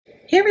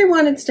Hey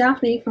everyone, it's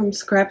Daphne from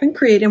Scrap and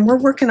Create, and we're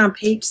working on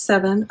page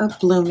 7 of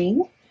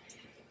Blooming,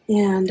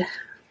 and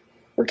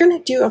we're going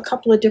to do a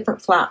couple of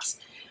different flaps,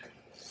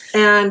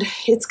 and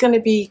it's going to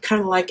be kind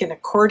of like an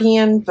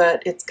accordion,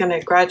 but it's going to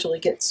gradually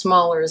get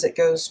smaller as it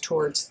goes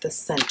towards the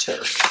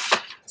center.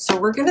 So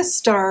we're going to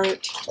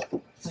start,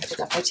 I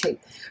forgot my tape,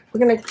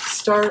 we're going to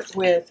start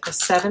with a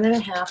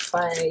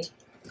 7.5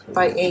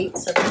 by 8,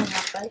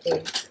 7.5 by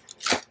 8,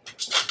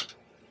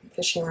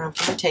 fishing around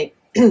for my tape.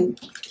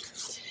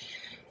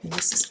 And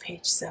this is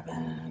page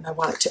 7. I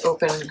want it to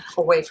open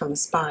away from the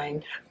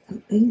spine.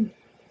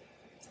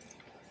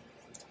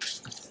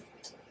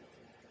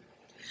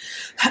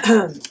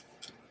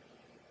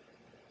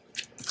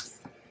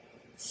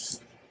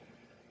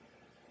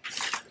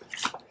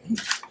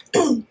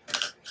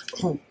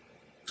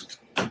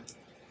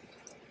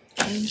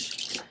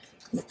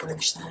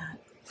 Burnish that.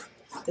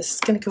 This is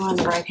going to go on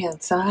the right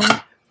hand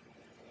side.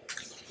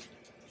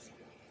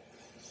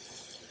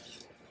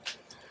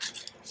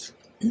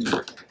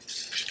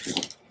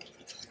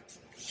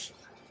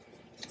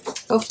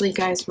 Hopefully you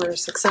guys were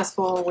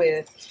successful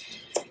with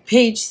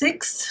page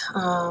 6.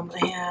 I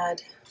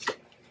had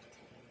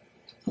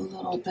a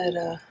little bit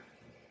of,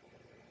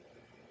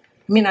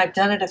 I've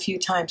done it a few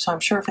times, so I'm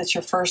sure if it's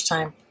your first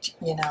time,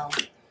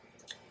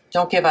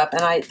 don't give up.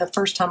 And the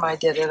first time I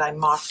did it, I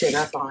mocked it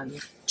up on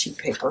cheap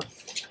paper.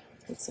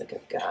 Looks like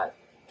I've got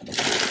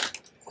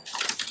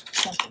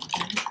something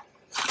here.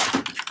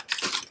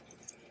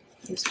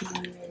 Here's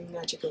my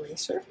magic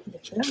eraser.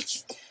 Look at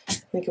that. I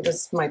think it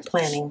was my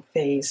planning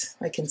phase.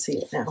 I can see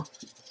it now.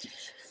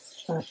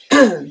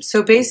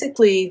 So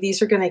basically,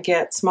 these are going to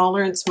get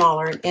smaller and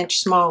smaller, an inch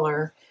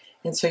smaller,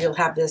 and so you'll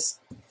have this,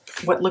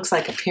 what looks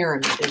like a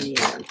pyramid in the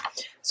end.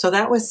 So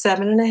that was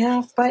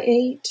 7.5 by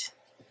 8.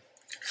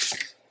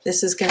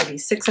 This is going to be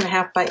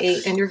 6.5 by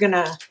 8, and you're going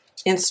to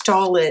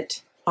install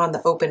it on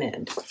the open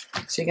end.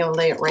 So you're going to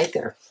lay it right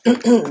there.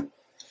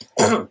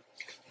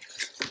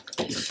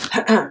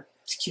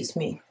 Excuse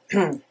me.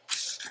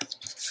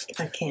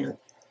 I can't.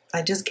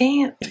 I just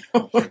can't.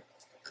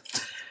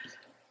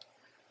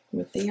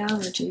 With the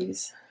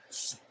allergies.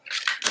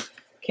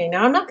 Okay,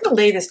 now I'm not going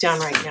to lay this down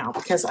right now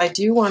because I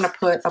do want to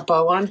put a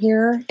bow on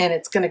here, and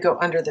it's going to go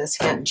under this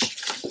hinge.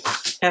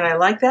 And I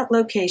like that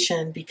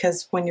location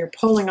because when you're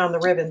pulling on the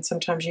ribbon,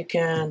 sometimes you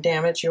can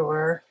damage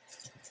your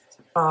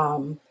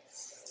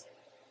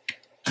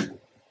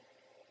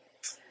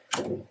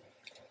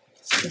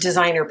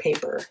designer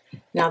paper.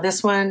 Now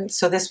this one,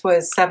 so this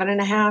was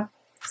 7.5,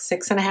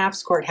 6.5,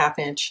 scored 1/2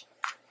 inch,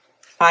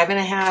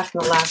 5.5,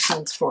 and the last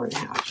one's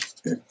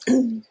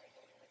 4.5.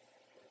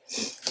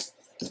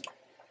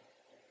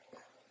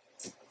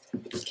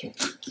 Okay,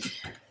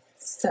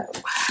 so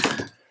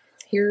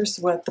here's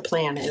what the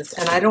plan is,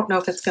 and I don't know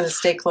if it's going to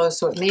stay closed,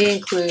 so it may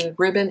include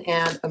ribbon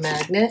and a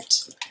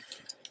magnet,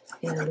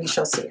 and we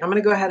shall see. I'm going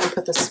to go ahead and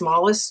put the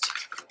smallest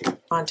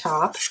on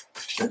top.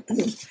 I'm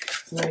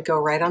going to go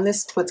right on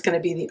this, what's going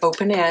to be the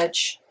open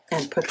edge,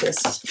 and put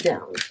this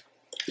down.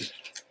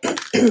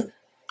 And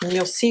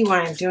you'll see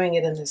why I'm doing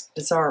it in this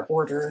bizarre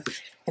order,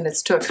 and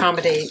it's to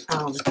accommodate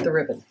the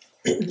ribbon.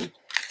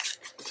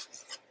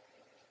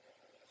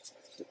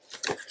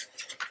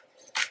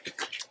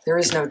 There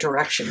is no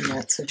direction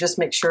yet, so just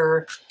make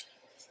sure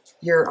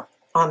you're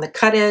on the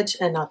cut edge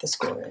and not the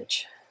score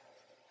edge.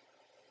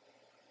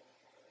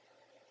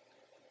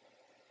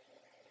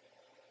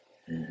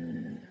 I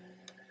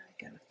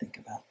gotta think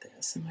about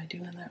this. Am I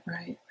doing that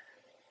right?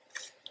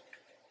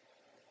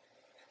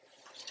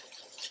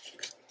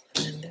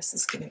 And this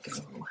is gonna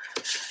go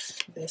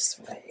this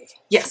way.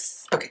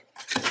 Yes, okay.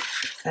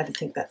 I had to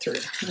think that through.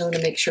 I want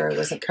to make sure I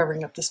wasn't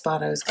covering up the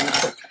spot I was gonna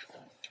put.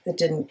 It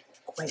didn't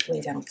quite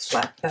lay down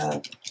flat,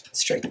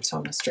 straight, so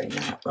I'm gonna straighten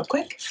that out real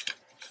quick.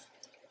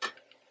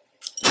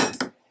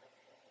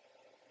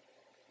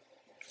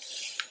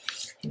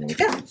 And there we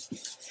go.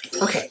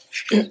 Okay,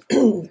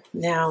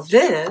 now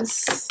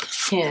this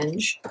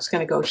hinge is going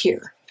to go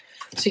here.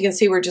 So you can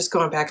see we're just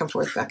going back and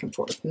forth,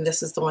 and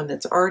this is the one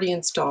that's already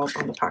installed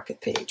on the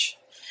pocket page.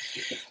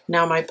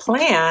 Now my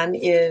plan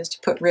is to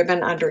put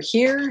ribbon under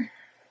here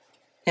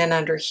and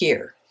under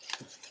here.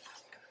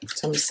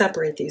 So I'm going to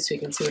separate these so you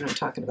can see what I'm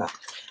talking about.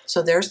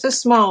 So there's the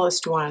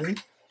smallest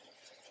one,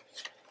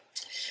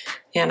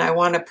 and I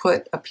want to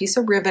put a piece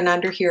of ribbon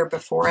under here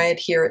before I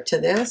adhere it to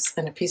this,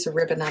 and a piece of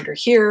ribbon under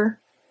here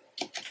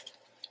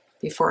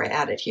before I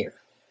add it here.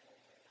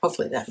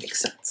 Hopefully that makes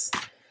sense.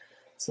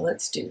 So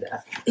let's do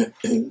that.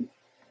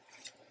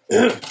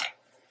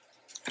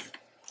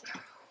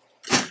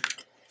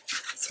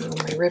 So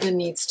my ribbon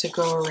needs to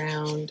go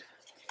around.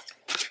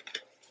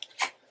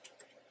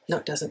 No,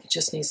 it doesn't. It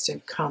just needs to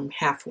come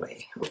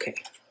halfway. Okay,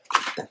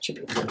 that should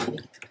be plenty.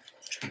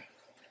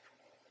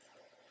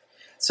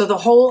 So the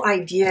whole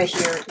idea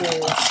here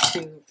is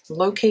to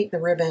locate the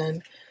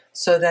ribbon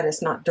so that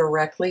it's not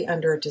directly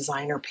under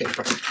designer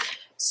paper.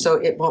 So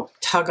it won't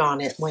tug on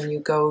it when you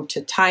go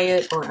to tie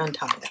it or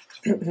untie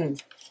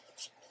it.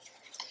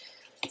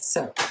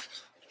 So,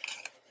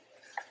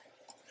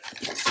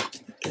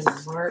 I'm going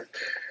to mark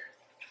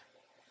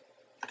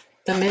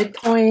the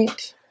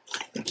midpoint,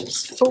 which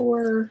is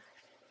 4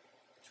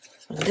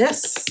 on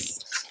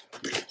this,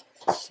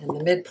 and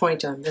the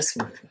midpoint on this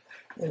one.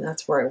 And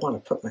that's where I want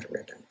to put my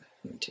ribbon.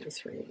 1, 2,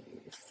 3,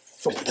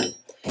 4.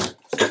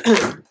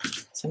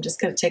 So I'm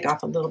just going to take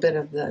off a little bit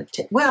of the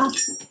tape. Well,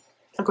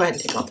 I'll go ahead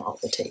and take off all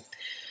the tape.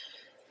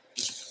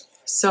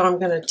 So I'm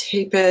going to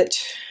tape it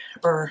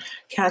or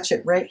catch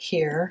it right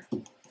here.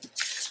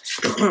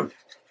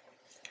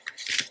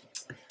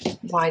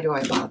 Why do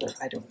I bother?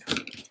 I don't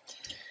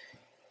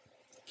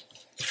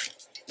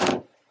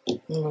know.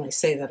 And when I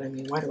say that, I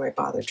mean, why do I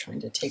bother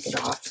trying to take it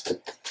off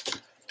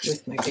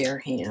with my bare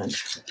hand?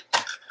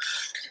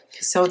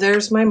 So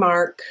there's my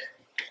mark.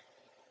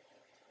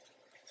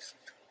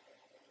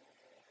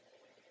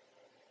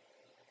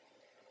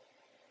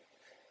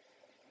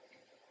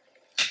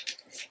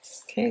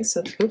 Okay,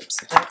 so oops,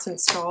 that's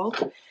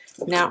installed.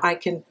 Now I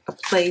can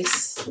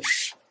place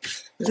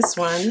this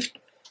one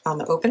on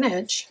the open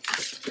edge.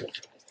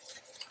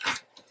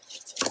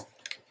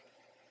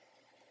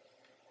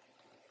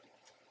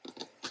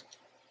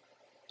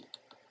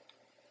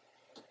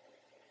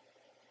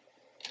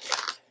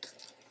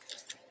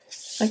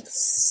 Like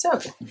so.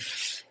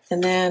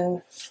 And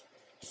then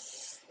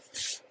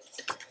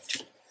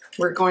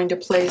we're going to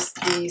place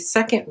the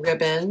second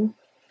ribbon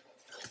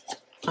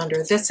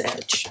under this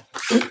edge,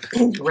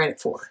 right at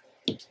 4.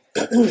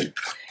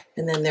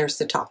 And then there's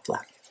the top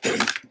flap.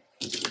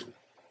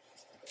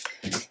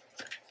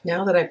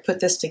 Now that I've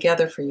put this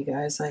together for you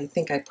guys, I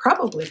think I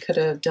probably could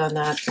have done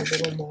that a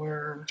little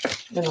more,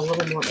 in a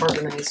little more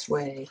organized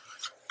way.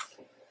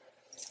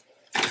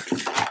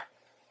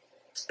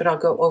 But I'll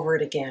go over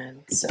it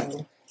again.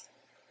 So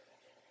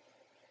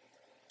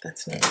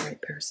that's not the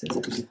right pair of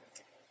scissors.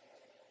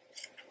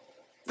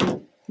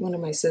 One of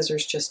my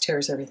scissors just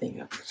tears everything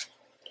up.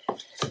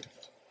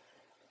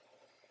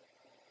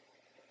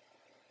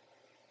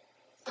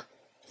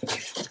 Okay.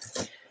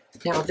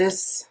 Now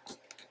this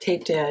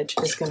taped edge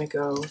is going to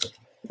go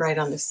right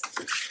on this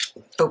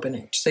open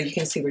edge. So you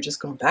can see we're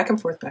just going back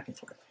and forth, back and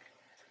forth.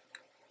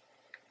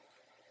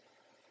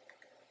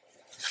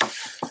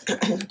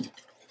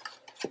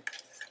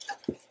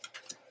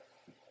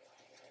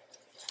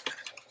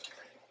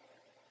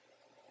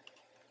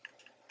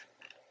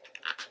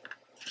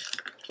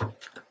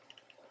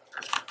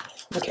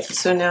 Okay,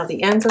 so now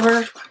the ends of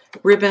our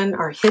ribbon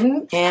are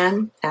hidden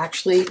and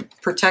actually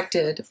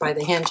protected by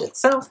the hinge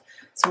itself.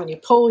 So when you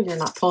pull, you're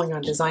not pulling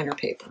on designer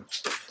paper.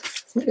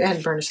 Let me go ahead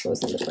and burnish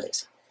those into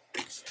place.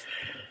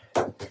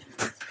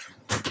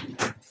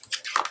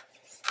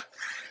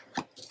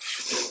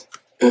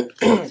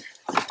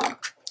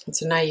 And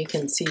so now you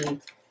can see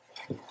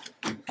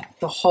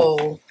the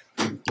whole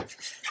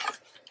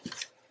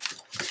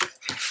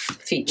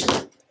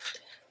feature.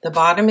 The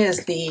bottom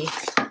is the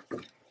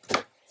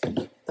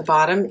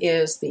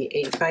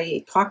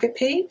 8x8 pocket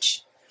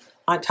page.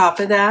 On top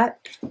of that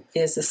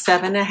is a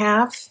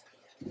 7.5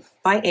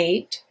 by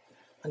 8.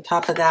 On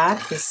top of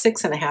that is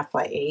 6.5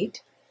 by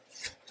 8,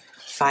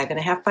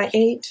 5.5 by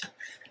 8,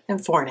 and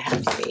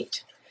 4.5 by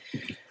 8.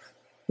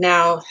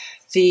 Now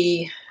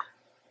the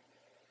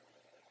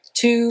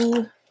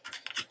 2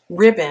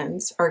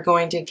 ribbons are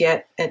going to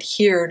get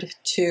adhered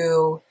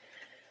to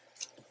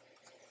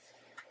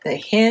the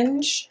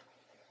hinge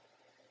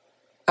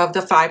of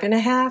the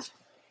 5.5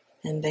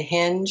 and the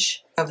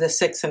hinge of the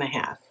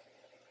 6.5.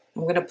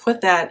 I'm going to put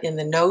that in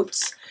the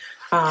notes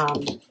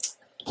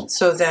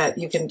so that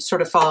you can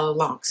sort of follow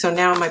along. So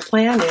now my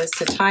plan is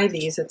to tie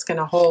these. It's going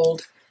to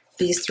hold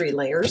these 3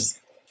 layers.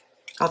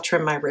 I'll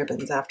trim my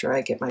ribbons after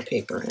I get my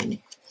paper in.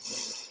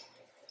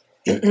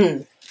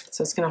 So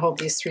it's going to hold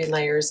these 3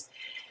 layers.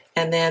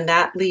 And then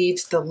that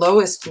leaves the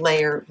lowest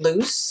layer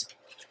loose.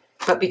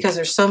 But because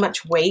there's so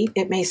much weight,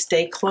 it may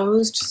stay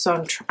closed.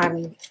 So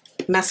I'm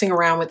messing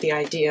around with the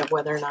idea of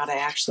whether or not I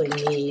actually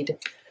need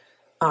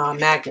a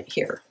magnet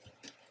here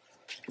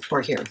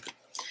or here.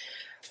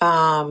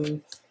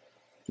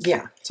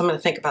 Yeah, so I'm going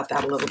to think about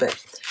that a little bit.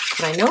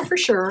 But I know for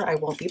sure I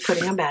won't be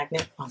putting a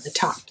magnet on the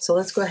top. So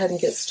let's go ahead and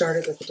get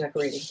started with the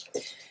decorating.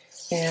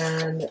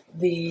 And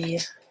the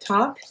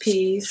top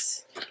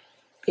piece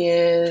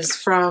is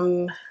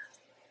from,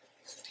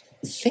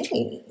 I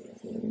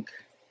think,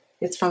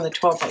 it's from the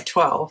 12 by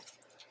 12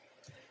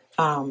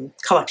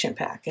 collection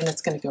pack, and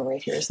it's going to go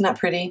right here. Isn't that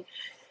pretty?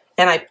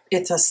 And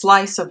it's a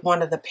slice of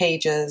one of the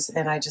pages,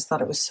 and I just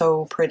thought it was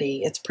so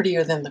pretty. It's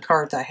prettier than the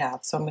cards I have,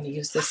 so I'm going to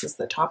use this as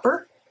the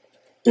topper.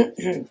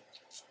 And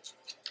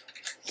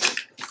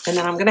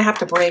then I'm going to have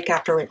to break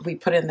after we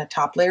put in the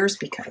top layers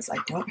because I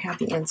don't have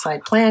the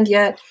inside planned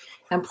yet,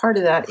 and part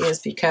of that is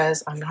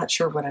because I'm not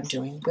sure what I'm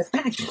doing with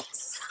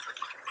magnets.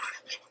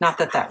 Not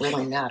that that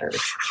really matters.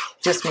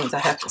 It just means I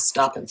have to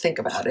stop and think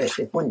about it.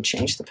 It wouldn't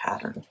change the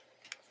pattern.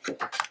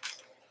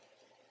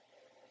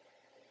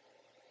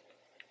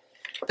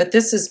 But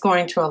this is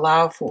going to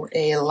allow for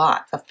a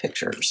lot of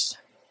pictures.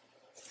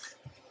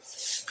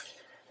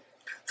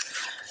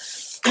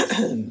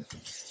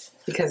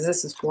 Because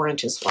this is 4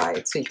 inches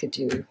wide, so you could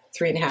do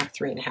 3.5,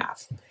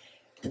 3.5.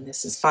 And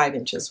this is 5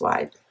 inches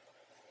wide,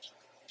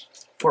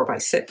 4 by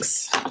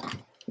 6.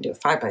 do a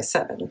 5 by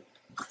 7.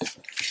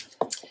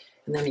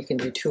 And then you can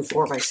do 2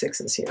 4 by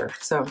 6s here.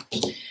 So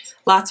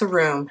lots of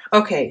room.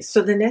 Okay,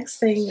 so the next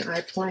thing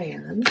I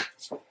plan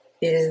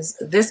is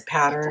this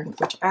pattern,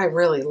 which I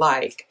really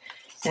like.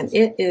 And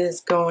it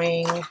is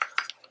going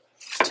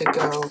to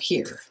go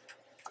here.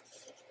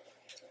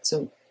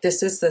 So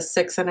this is the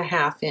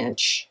 6.5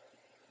 inch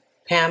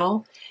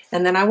panel.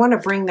 And then I want to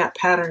bring that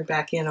pattern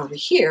back in over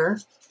here.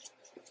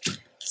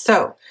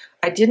 So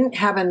I didn't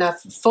have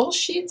enough full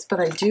sheets, but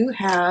I do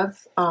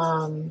have,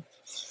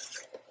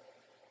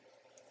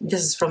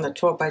 this is from the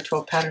 12 by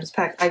 12 patterns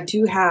pack. I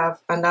do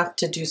have enough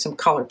to do some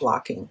color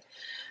blocking,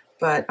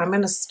 but I'm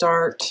going to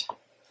start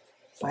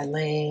by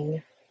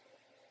laying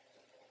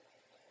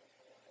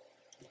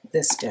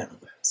this down.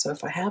 So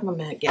if I have a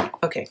magnet, yeah,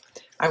 okay,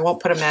 I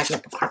won't put a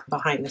magnet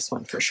behind this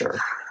one for sure.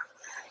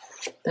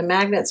 The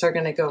magnets are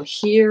going to go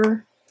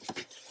here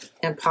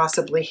and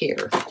possibly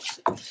here.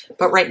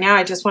 But right now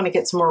I just want to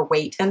get some more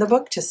weight in the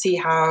book to see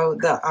how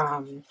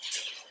the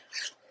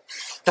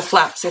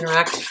flaps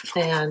interact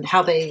and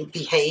how they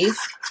behave.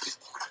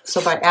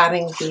 So by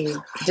adding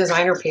the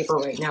designer paper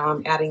right now,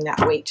 I'm adding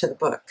that weight to the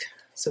book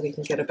so we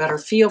can get a better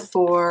feel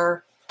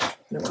for, I'm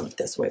going to run it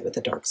this way with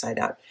the dark side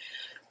out,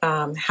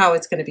 how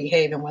it's going to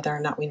behave and whether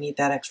or not we need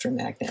that extra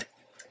magnet.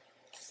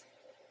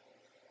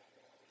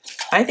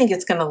 I think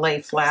it's going to lay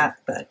flat,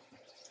 but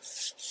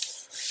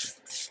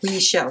we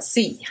shall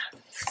see.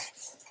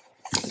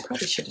 I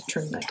probably should have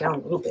trimmed that down a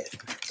little bit.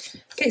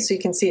 Okay, so you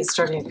can see it's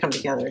starting to come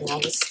together. Now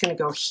this is going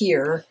to go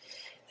here,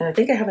 and I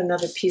think I have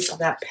another piece of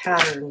that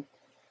pattern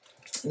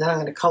that I'm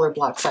going to color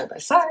block side by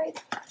side,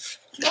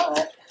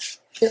 but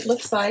it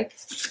looks like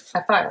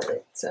I filed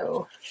it,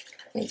 so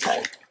hang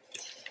tight.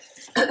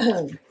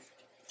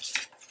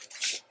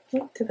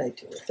 What did I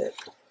do with it?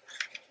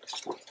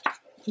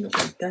 Look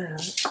like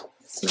that.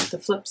 It's not the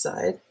flip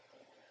side.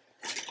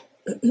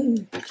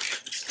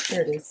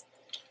 There it is.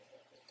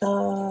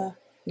 No,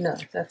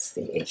 that's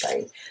the 8 by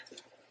 8.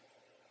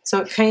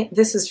 So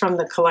this is from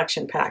the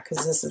collection pack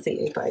because this is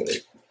the 8 by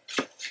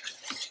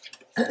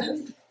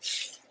 8.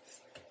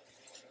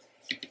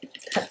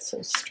 That's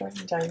so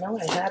strange. I know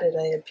I had it.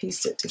 I had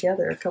pieced it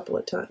together a couple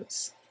of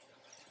times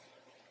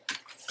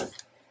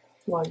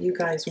while you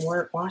guys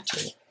weren't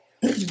watching.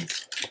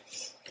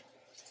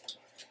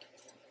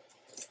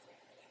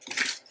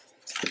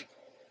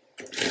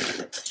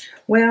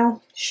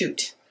 Well,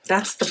 shoot.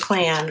 That's the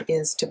plan,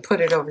 is to put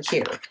it over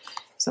here.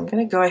 So I'm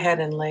going to go ahead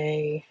and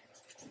lay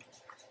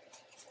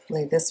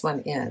this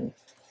one in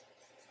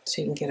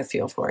so you can get a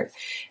feel for it.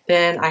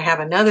 Then I have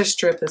another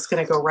strip that's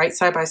going to go right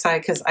side by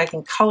side because I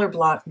can color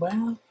block.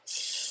 Well,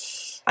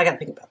 I got to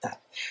think about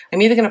that.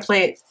 I'm either going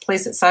to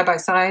place it side by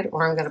side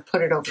or I'm going to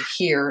put it over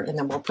here and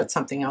then we'll put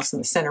something else in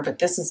the center. But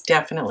this is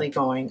definitely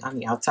going on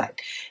the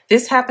outside.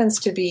 This happens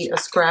to be a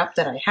scrap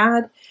that I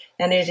had,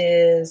 and it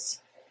is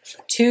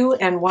 2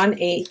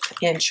 1/8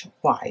 inch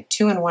wide.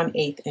 2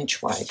 1/8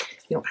 inch wide.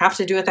 You don't have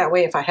to do it that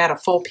way. If I had a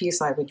full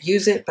piece, I would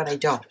use it, but I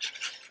don't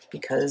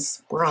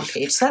because we're on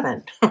page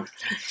 7.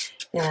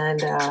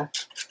 And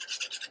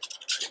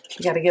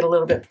you got to get a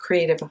little bit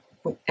creative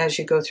as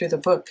you go through the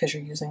book because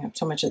you're using up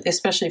so much,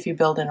 especially if you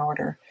build in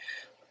order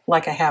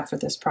like I have for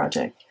this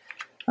project.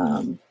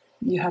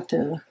 You have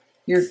to,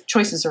 your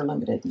choices are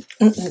limited.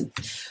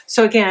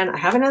 So again, I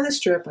have another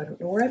strip. I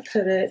don't know where I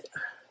put it.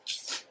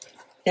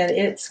 And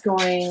it's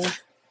going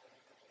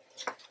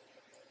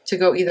to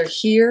go either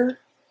here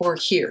or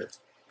here,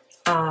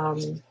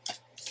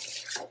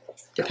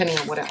 depending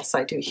on what else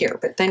I do here.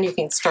 But then you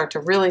can start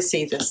to really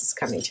see this is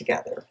coming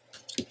together.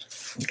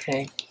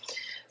 Okay,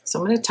 so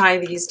I'm going to tie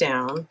these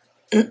down.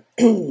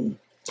 Now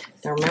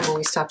remember,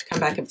 we still have to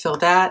come back and fill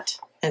that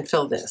and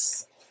fill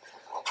this.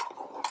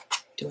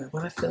 Do I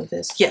want to fill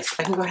this? Yes,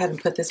 I can go ahead and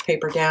put this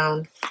paper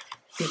down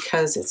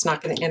because it's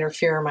not going to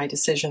interfere in my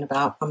decision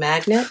about a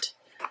magnet.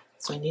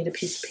 So I need a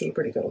piece of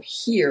paper to go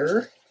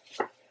here,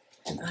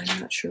 and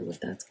I'm not sure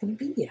what that's going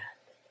to be yet.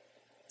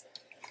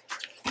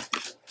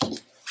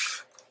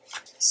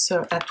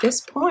 So at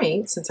this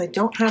point, since I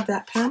don't have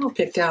that panel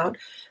picked out,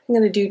 I'm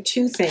going to do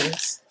 2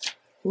 things.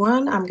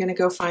 1, I'm going to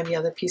go find the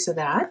other piece of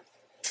that.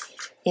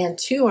 And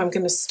 2, I'm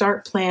going to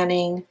start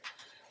planning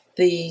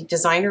the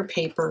designer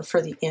paper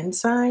for the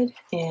inside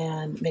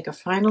and make a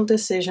final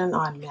decision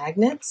on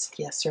magnets,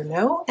 yes or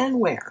no, and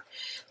where.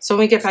 So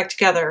when we get back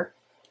together,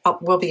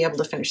 we'll be able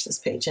to finish this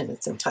page in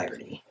its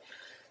entirety.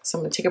 So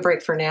I'm going to take a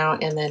break for now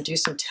and then do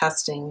some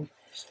testing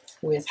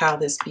with how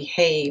this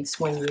behaves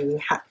when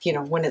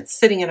when it's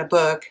sitting in a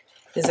book.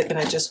 Is it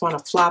going to just want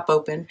to flop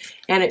open?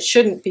 And it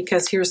shouldn't,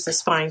 because here's the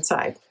spine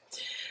side.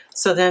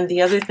 So then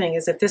the other thing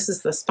is, if this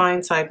is the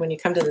spine side, when you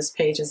come to this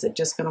page, is it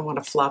just going to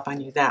want to flop on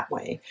you that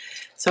way?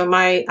 So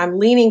I'm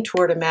leaning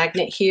toward a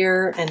magnet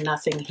here and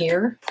nothing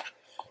here,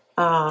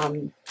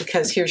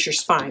 because here's your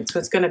spine. So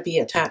it's going to be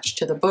attached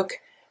to the book.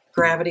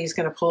 Gravity is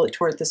going to pull it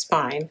toward the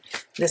spine.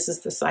 This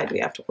is the side we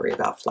have to worry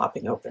about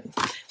flopping open.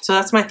 So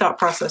that's my thought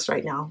process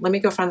right now. Let me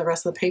go find the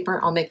rest of the paper.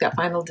 I'll make that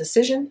final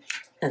decision,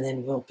 and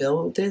then we'll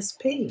build this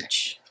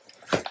page.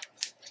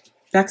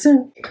 Back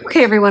soon.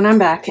 Okay, everyone, I'm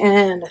back,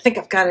 and I think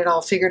I've got it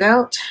all figured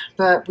out,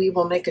 but we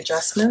will make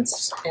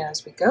adjustments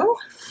as we go.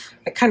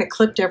 I kind of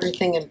clipped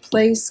everything in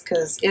place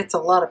because it's a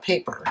lot of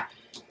paper,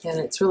 and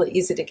it's really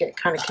easy to get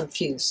kind of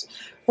confused.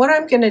 What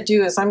I'm going to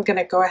do is I'm going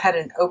to go ahead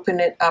and open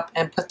it up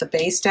and put the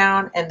base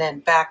down, and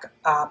then back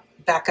up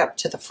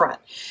to the front.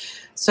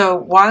 So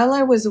while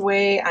I was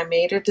away, I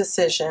made a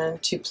decision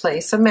to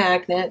place a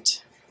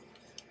magnet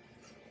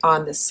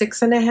on the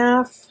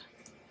 6.5.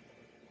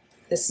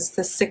 This is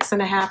the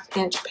 6.5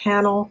 inch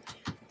panel,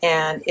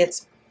 and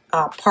its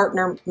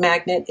partner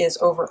magnet is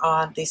over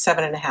on the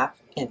 7.5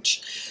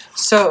 inch.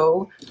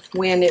 So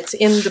when it's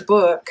in the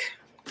book,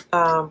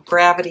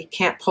 gravity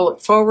can't pull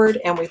it forward,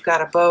 and we've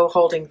got a bow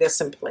holding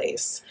this in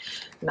place.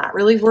 Not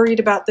really worried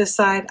about this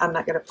side. I'm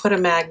not going to put a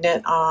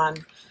magnet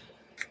on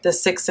the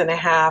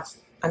 6.5,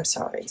 I'm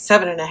sorry,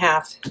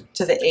 7.5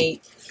 to the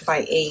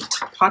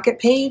 8x8 pocket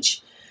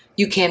page.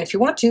 You can if you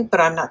want to,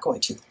 but I'm not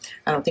going to.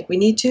 I don't think we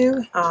need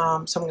to, so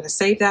I'm going to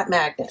save that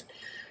magnet.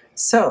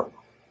 So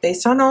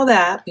based on all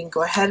that, we can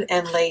go ahead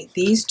and lay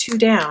these two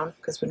down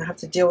because we don't have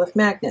to deal with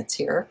magnets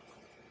here.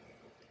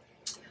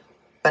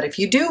 But if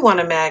you do want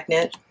a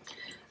magnet,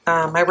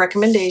 my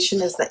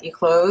recommendation is that you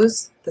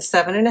close the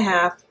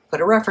 7.5,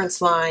 put a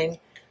reference line,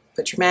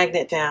 put your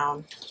magnet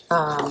down.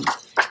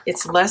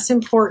 It's less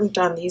important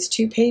on these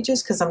two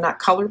pages because I'm not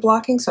color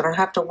blocking, so I don't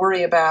have to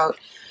worry about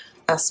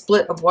a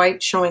split of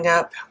white showing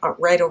up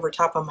right over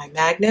top of my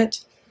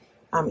magnet.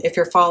 If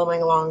you're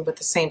following along with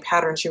the same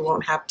patterns, you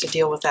won't have to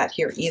deal with that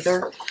here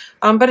either.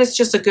 But it's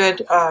just a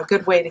good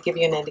way to give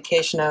you an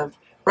indication of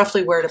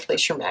roughly where to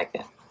place your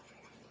magnet.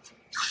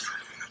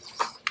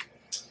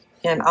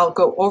 And I'll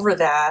go over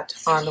that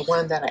on the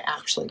one that I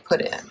actually put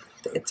in.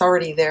 It's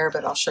already there,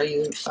 but I'll show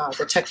you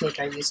the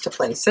technique I used to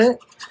place it,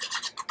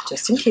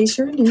 just in case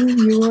you're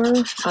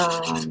newer.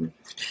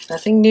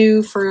 Nothing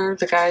new for you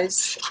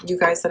guys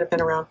that have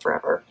been around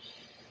forever.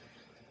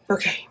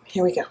 Okay,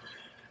 here we go.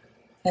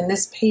 And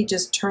this page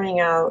is turning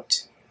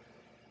out,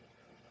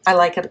 I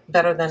like it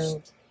better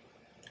than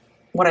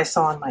what I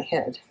saw in my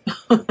head.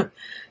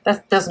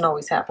 That doesn't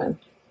always happen.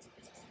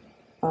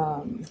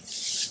 And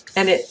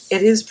it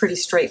is pretty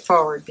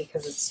straightforward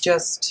because it's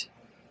just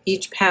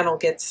each panel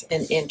gets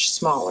an inch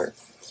smaller.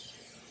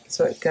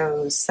 So it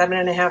goes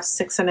 7.5,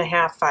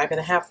 6.5,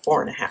 5.5,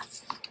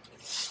 4.5.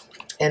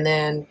 And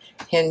then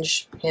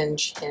hinge,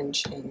 hinge,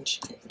 hinge, hinge,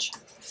 hinge.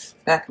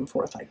 Back and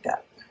forth like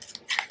that.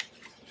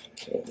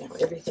 Okay, now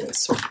everything is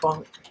so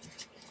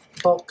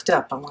bulked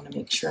up. I want to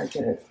make sure I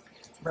get it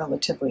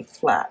relatively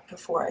flat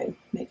before I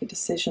make a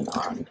decision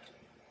on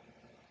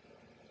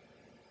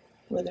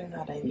whether or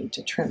not I need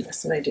to trim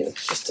this. And I do,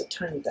 just a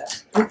tiny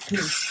bit.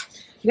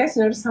 You guys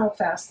notice how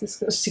fast this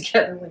goes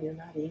together when you're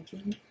not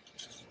inking?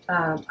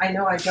 I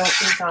know I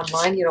don't ink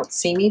online. You don't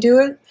see me do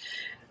it.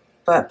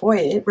 But boy,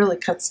 it really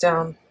cuts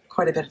down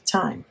quite a bit of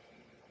time.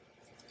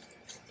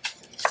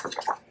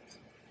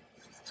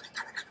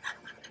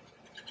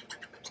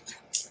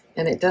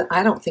 And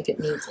I don't think it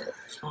needs it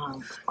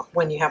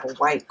when you have a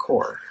white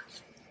core.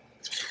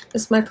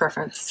 It's my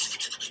preference.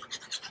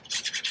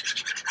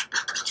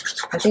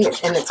 I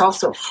think, and it's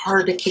also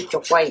hard to keep the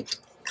white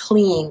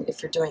clean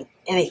if you're doing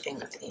anything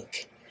with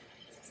ink.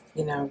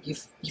 You know, you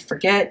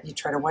forget, you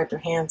try to wipe your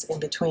hands in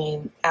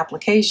between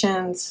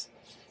applications.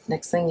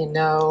 Next thing you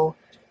know,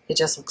 it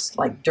just looks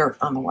like dirt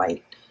on the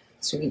white.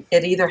 So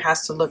it either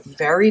has to look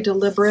very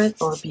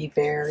deliberate or be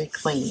very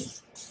clean.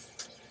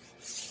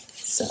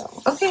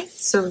 So, okay,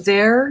 so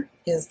there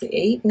is the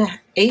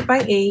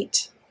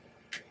 8x8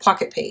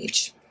 pocket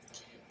page.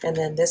 And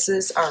then this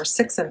is our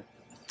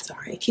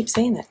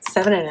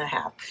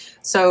 7.5.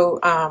 So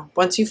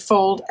once you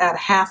fold at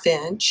 1/2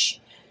 inch,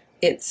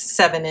 it's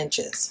 7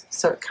 inches.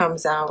 So it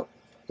comes out,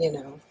 you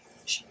know,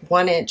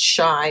 1 inch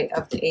shy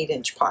of the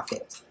 8-inch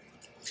pocket.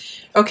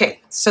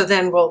 Okay, so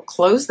then we'll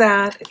close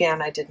that.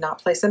 Again, I did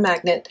not place a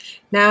magnet.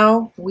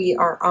 Now we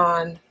are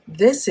on,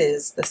 this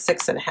is the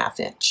 6.5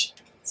 inch.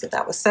 So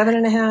that was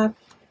 7.5,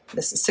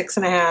 this is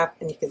 6.5,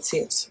 and you can see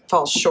it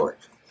falls short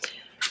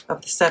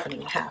of the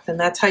 7.5. And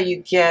that's how you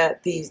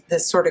get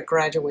this sort of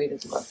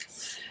graduated look.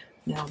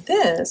 Now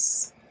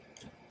this,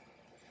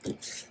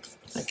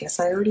 I guess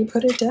I already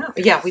put it down.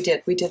 Yeah, we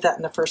did. We did that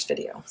in the first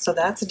video. So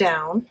that's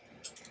down.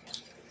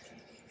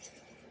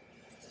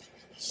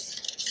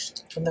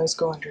 And those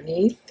go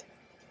underneath.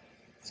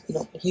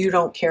 You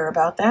don't care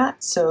about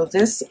that. So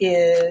this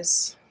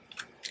is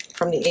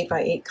from the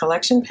 8x8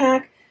 collection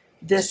pack.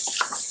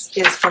 This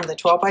is from the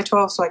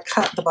 12x12, so I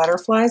cut the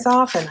butterflies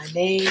off, and I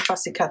may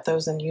fussy cut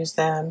those and use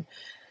them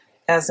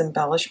as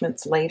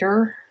embellishments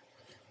later.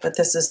 But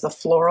this is the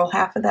floral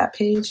half of that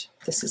page.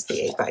 This is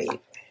the 8x8.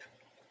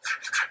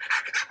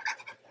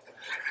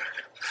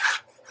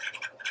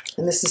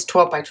 And this is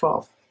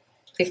 12x12.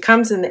 It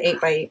comes in the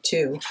 8x8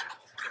 too.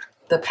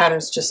 The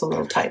pattern's just a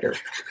little tighter.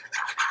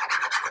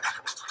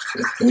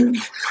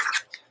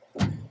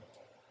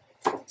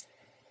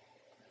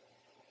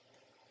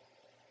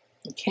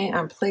 Okay,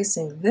 I'm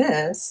placing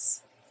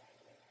this.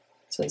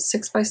 So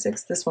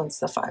 6x6, this one's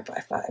the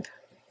 5x5.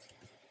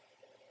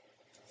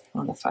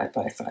 on a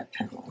 5x5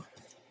 panel.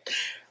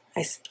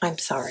 I'm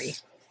sorry.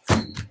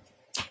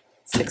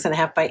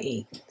 6.5 by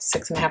 8,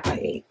 6.5 by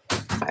 8,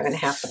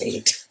 5.5 by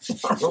 8.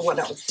 I don't know what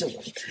I was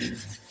doing.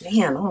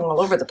 Man, I'm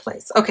all over the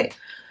place. Okay,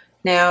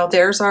 now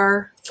there's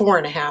our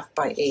 4.5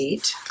 by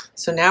 8.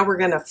 So now we're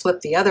going to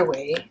flip the other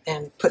way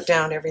and put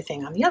down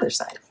everything on the other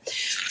side.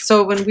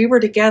 So when we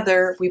were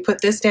together, we put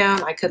this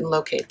down. I couldn't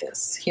locate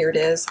this. Here it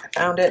is. I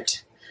found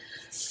it.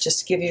 Just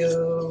to give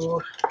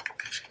you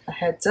a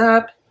heads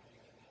up,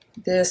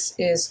 this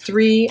is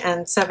 3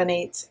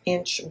 7/8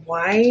 inch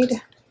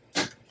wide.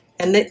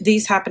 And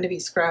these happen to be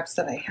scraps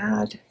that I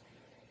had.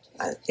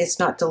 It's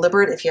not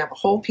deliberate. If you have a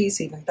whole piece,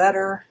 even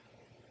better.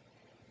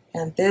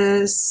 And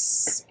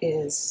this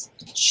is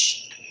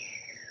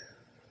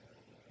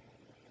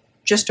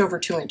just over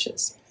 2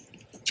 inches.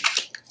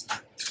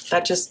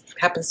 That just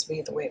happens to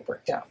be the way it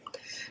worked out.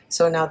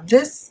 So now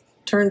this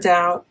turns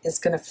out is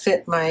going to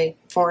fit my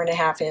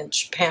 4.5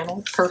 inch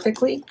panel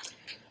perfectly.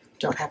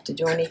 Don't have to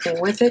do anything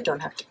with it.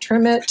 Don't have to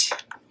trim it.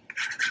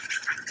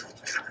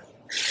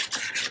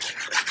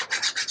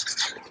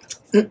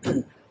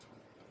 Don't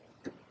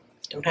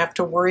have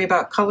to worry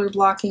about color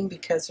blocking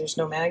because there's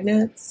no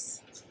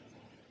magnets.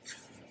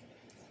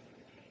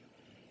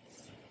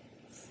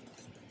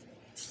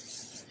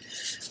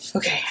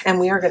 Okay, and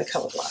we are going to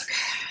color block.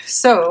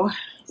 So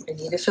I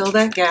need to fill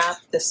that gap.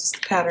 This is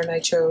the pattern I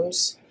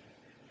chose.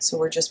 So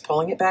we're just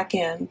pulling it back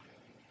in.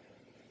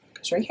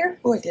 Because right here,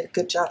 oh, I did a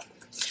good job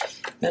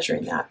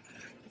measuring that.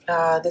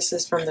 This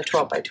is from the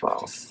 12 by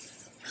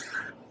 12.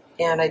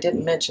 And I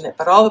didn't mention it,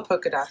 but all the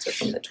polka dots are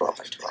from the 12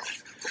 by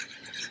 12.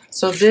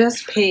 So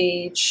this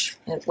page,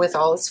 and with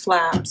all its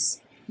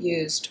flaps,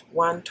 used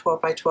one 12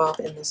 by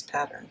 12 in this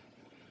pattern.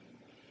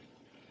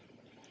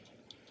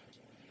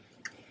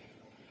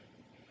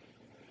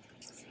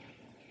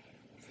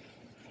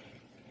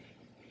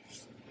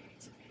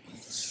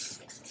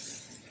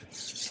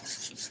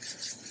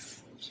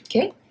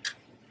 Okay,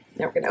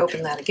 now we're going to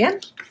open that again.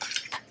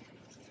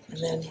 And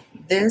then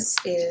this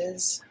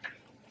is,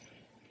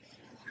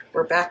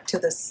 we're back to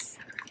this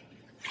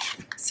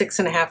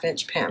 6.5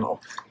 inch panel.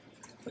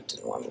 I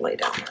didn't want to lay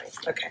down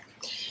right. Okay.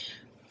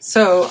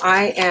 So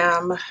I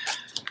am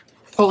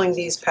pulling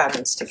these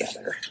patterns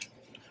together.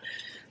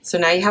 So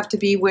now you have to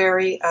be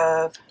wary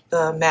of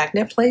the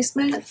magnet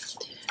placement.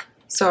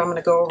 So I'm going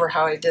to go over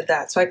how I did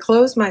that. So I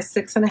closed my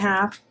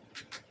 6.5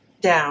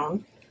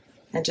 down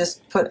and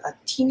just put a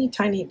teeny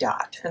tiny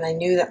dot. And I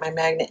knew that my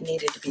magnet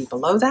needed to be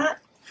below that.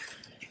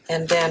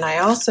 And then I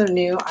also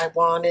knew I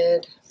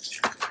wanted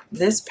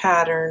this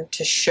pattern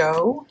to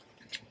show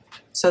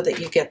so that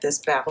you get this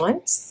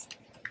balance.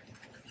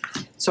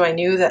 So I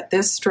knew that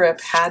this strip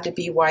had to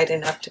be wide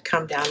enough to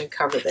come down and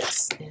cover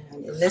this.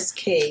 And in this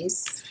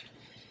case,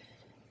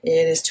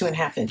 it is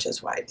 2.5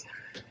 inches wide.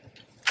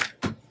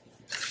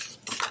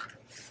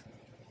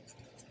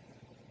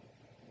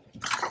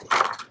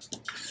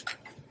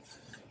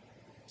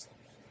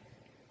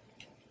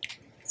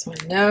 So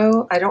I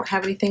know I don't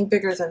have anything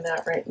bigger than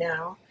that right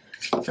now.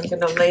 I'm going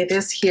to lay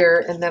this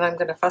here, and then I'm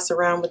going to fuss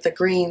around with the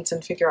greens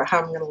and figure out how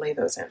I'm going to lay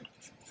those in.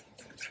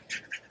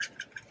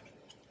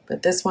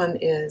 But this one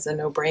is a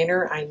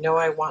no-brainer. I know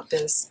I want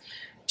this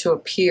to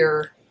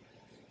appear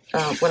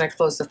when I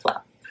close the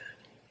flap.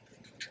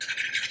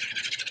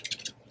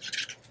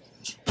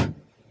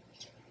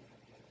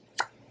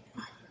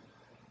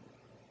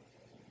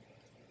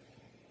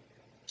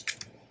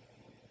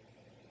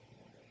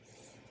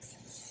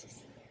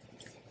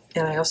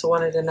 And I also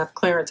wanted enough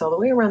clearance all the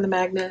way around the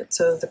magnet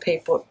so the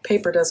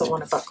paper doesn't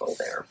want to buckle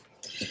there.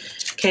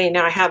 Okay,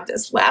 now I have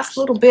this last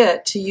little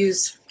bit to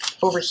use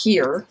over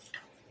here,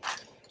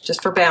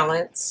 just for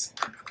balance.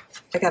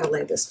 I gotta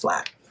lay this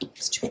flat.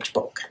 It's 2 inch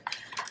bulk.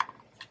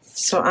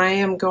 So I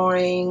am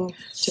going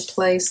to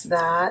place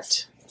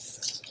that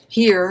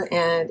here,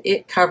 and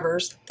it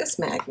covers this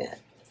magnet.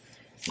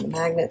 The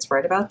magnet's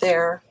right about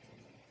there.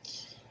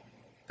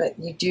 But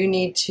you do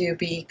need to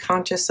be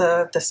conscious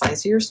of the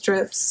size of your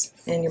strips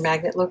and your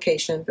magnet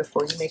location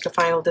before you make a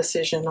final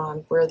decision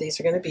on where these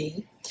are going to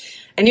be.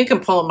 And you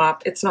can pull them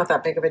up. It's not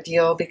that big of a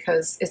deal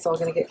because it's all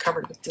going to get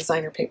covered with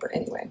designer paper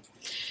anyway.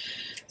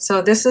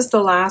 So this is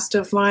the last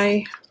of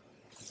my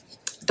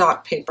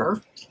dot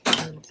paper.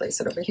 I'm going to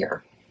place it over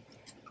here.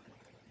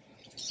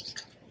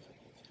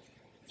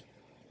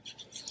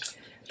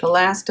 The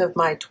last of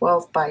my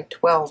 12 by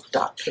 12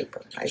 dot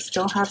paper. I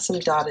still have some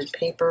dotted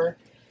paper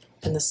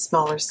in the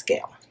smaller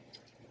scale.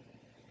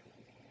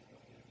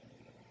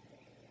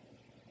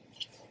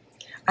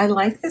 I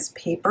like this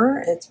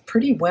paper. It's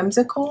pretty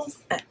whimsical.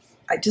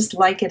 I just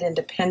like it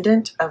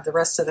independent of the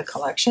rest of the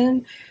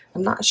collection.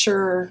 I'm not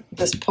sure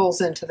this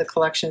pulls into the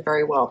collection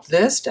very well.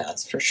 This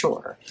does for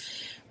sure.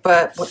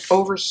 But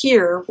over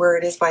here, where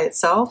it is by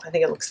itself, I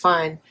think it looks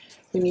fine.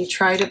 When you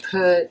try to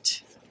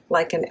put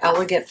like an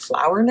elegant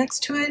flower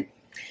next to it,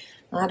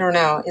 I don't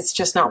know. It's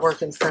just not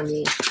working for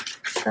me.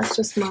 That's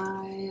just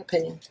my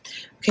opinion.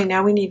 Okay,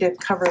 now we need to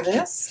cover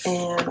this,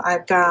 and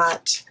I've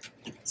got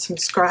some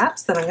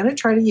scraps that I'm going to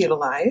try to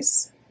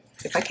utilize,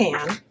 if I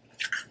can.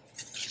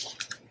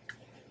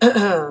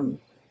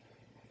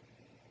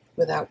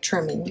 without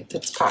trimming if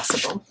it's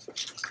possible.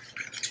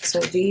 So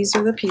these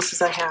are the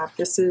pieces I have.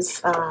 This is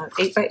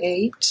 8 by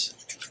 8.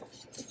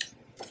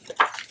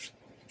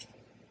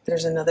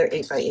 There's another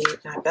 8 by 8,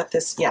 and I bet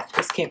this, yeah,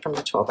 this came from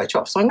the 12 by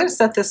 12. So I'm going to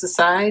set this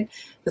aside.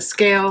 The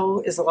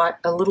scale is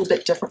a little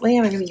bit differently,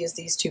 and I'm going to use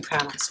these 2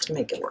 panels to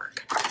make it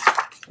work.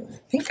 And I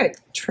think I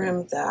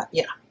trimmed that,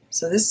 yeah.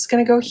 So this is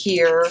going to go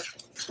here.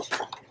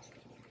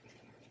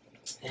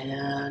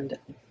 And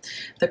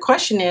the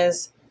question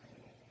is,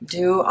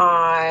 do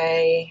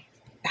I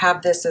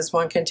have this as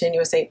one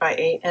continuous 8 by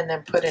 8 and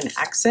then put an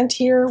accent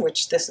here,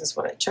 which this is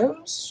what I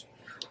chose?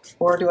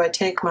 Or do I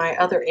take my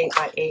other 8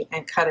 by 8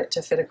 and cut it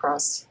to fit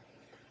across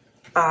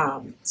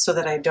so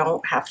that I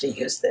don't have to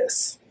use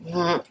this?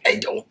 I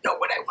don't know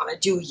what I want to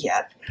do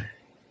yet.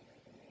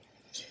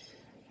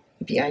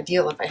 It'd be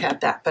ideal if I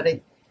had that, but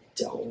I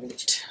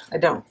don't. I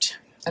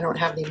don't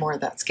have any more of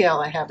that scale.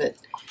 I have it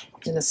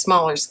in a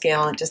smaller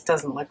scale and it just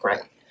doesn't look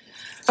right.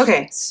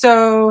 Okay,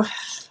 so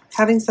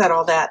having said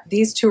all that,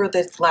 these 2 are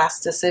the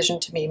last decision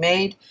to be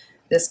made.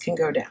 This can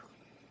go down.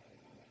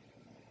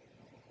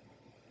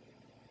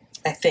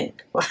 I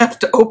think. We'll have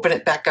to open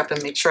it back up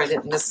and make sure I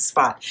didn't miss a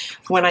spot.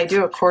 When I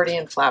do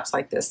accordion flaps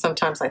like this,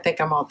 sometimes I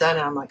think I'm all done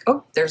and I'm like,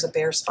 oh, there's a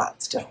bare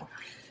spot still.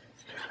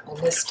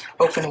 I missed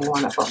opening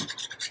one of them.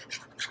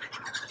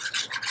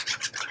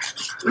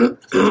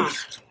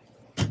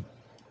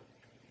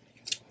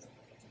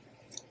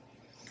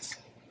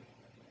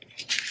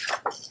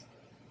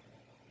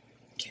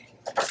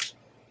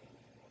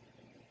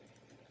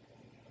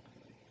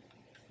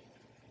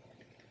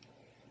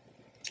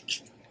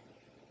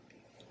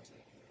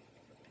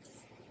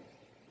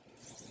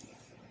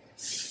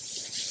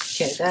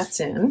 Okay, that's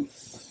in.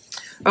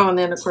 Oh, and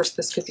then of course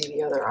this could be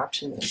the other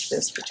option, is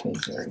this between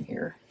here and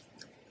here.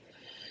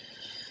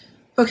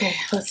 Okay,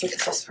 let's look at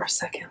this for a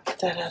second. Get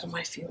that out of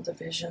my field of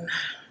vision.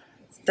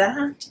 It's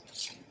that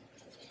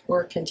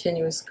or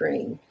continuous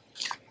grain.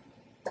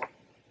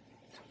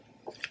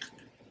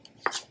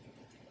 I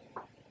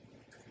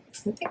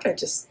think I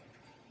just,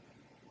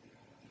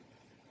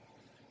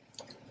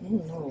 I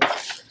don't know.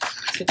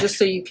 So just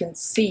so you can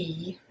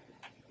see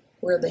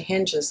where the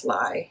hinges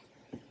lie.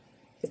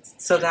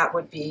 So that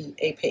would be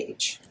a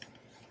page.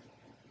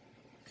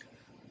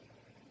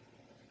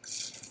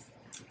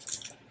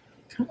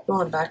 Kind of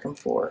going back and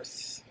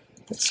forth.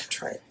 Let's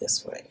try it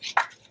this way.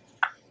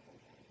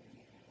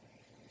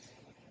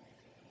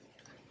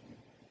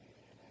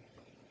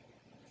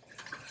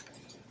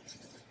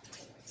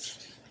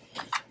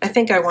 I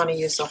think I want to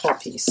use the whole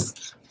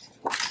piece.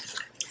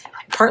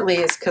 Partly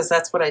is because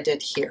that's what I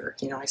did here.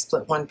 You know, I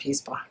split one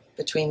piece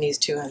between these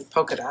 2 and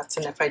polka dots,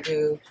 and if I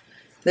do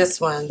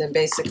this one, then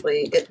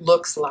basically it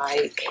looks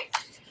like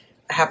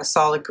I have a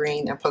solid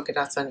green and polka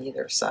dots on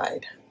either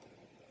side,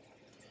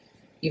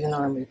 even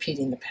though I'm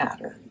repeating the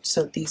pattern.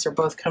 So these are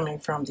both coming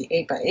from the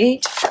 8 by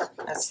 8.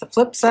 That's the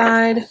flip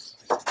side.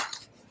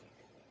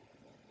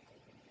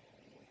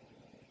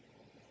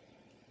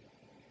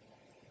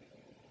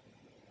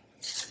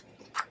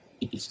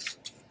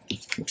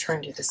 I'm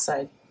trying to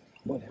decide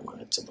what I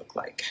want it to look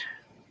like.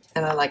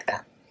 And I like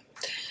that.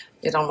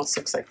 It almost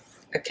looks like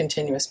a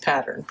continuous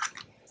pattern.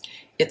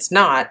 It's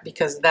not,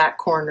 because that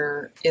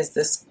corner is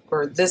this,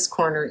 or this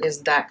corner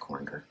is that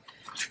corner.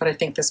 But I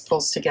think this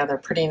pulls together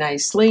pretty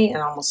nicely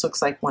and almost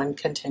looks like one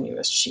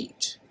continuous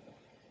sheet.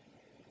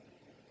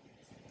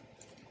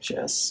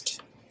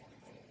 Just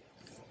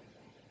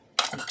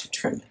need to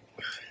trim it.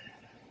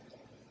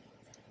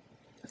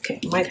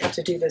 Okay, might have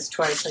to do this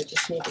twice. I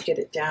just need to get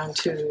it down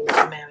to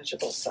a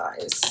manageable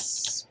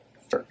size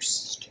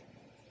first.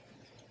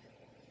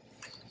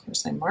 Of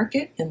course, I mark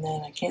it and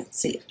then I can't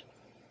see it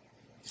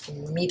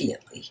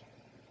immediately.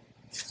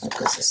 That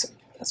goes this way.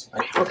 That's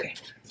why. Okay.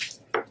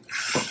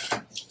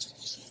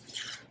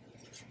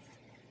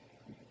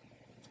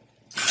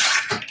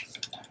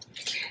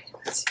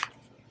 Let's see.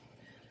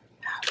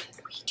 How did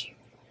we do?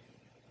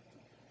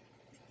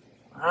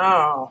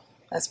 Wow,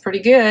 that's pretty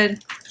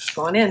good. It's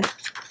going in.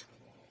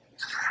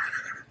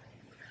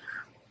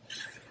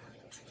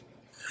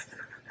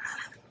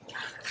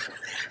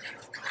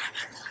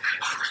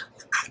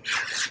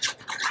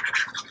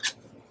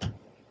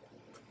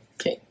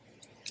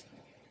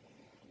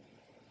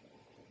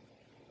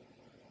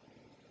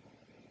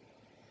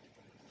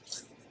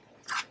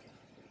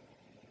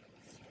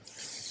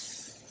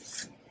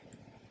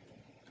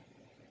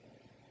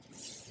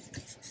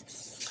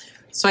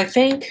 So I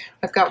think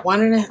I've got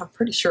 1.5, I'm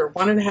pretty sure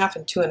 1.5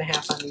 and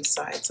 2.5 on these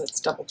sides.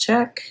 Let's double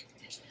check.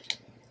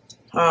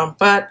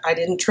 But I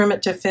didn't trim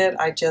it to fit.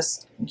 I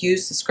just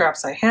used the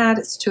scraps I had.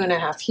 It's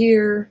 2.5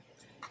 here.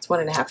 It's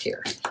 1.5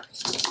 here.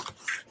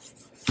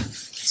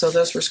 So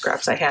those were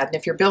scraps I had. And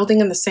if you're building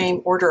in the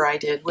same order I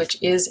did, which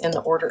is in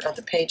the order of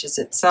the pages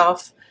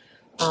itself,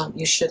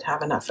 you should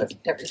have enough of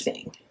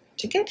everything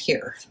to get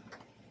here.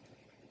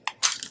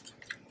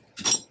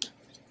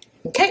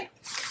 Okay,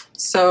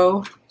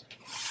 so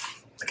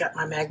I got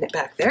my magnet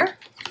back there.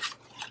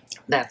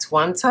 That's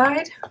one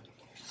side.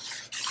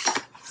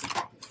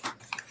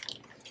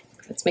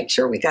 Let's make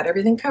sure we got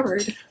everything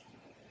covered.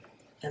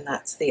 And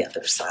that's the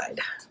other side.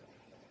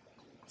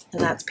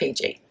 And that's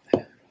page 8.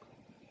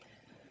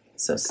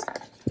 So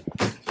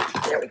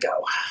there we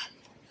go.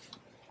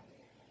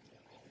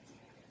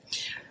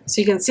 So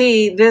you can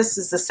see this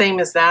is the same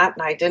as that,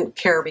 and I didn't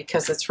care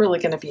because it's really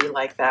going to be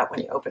like that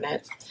when you open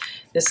it.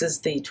 This is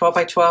the 12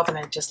 by 12, and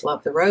I just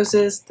love the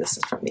roses. This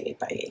is from the 8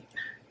 by 8.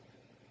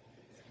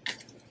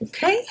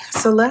 Okay,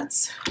 so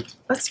let's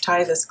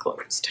tie this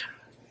closed.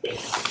 And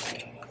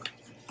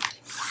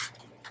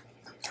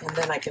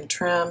then I can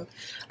trim.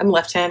 I'm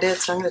left-handed,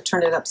 so I'm going to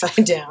turn it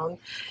upside down,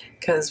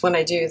 because when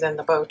I do, then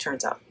the bow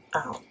turns up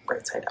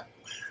right side up.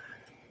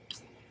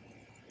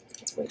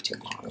 It's way too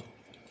long.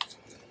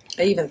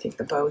 I even think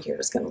the bow here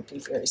is going to be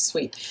very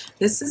sweet.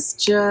 This is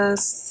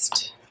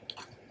just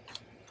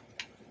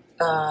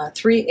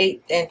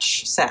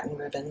 3/8" satin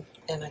ribbon,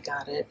 and I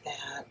got it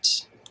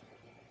at,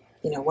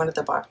 you know, one of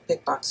the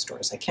big box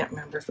stores. I can't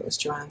remember if it was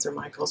Joann's or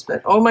Michael's,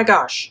 but oh my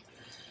gosh,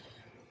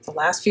 the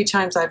last few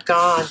times I've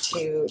gone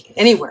to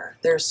anywhere,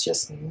 there's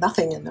just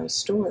nothing in those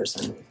stores.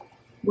 I mean,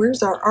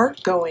 where's our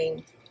art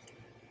going?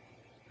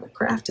 Our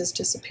craft is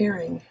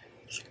disappearing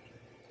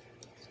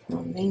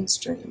from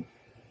mainstream.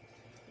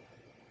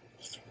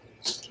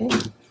 Okay,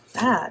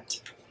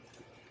 that,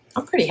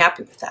 I'm pretty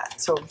happy with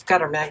that. So we've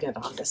got our magnet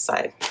on this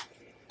side.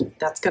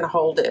 That's going to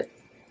hold it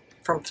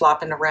from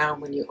flopping around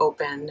when you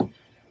open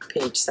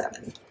page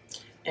 7.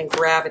 And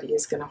gravity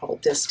is going to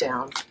hold this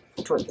down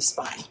toward the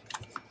spine.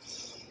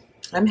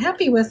 I'm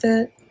happy with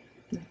it.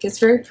 It gets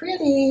very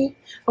pretty.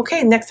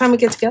 Okay, next time we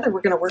get together,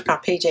 we're going to work on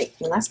page 8.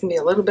 And that's going to be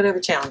a little bit of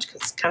a challenge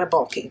because it's kind of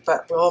bulky,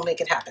 but we'll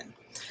make it happen.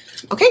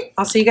 Okay,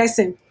 I'll see you guys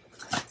soon.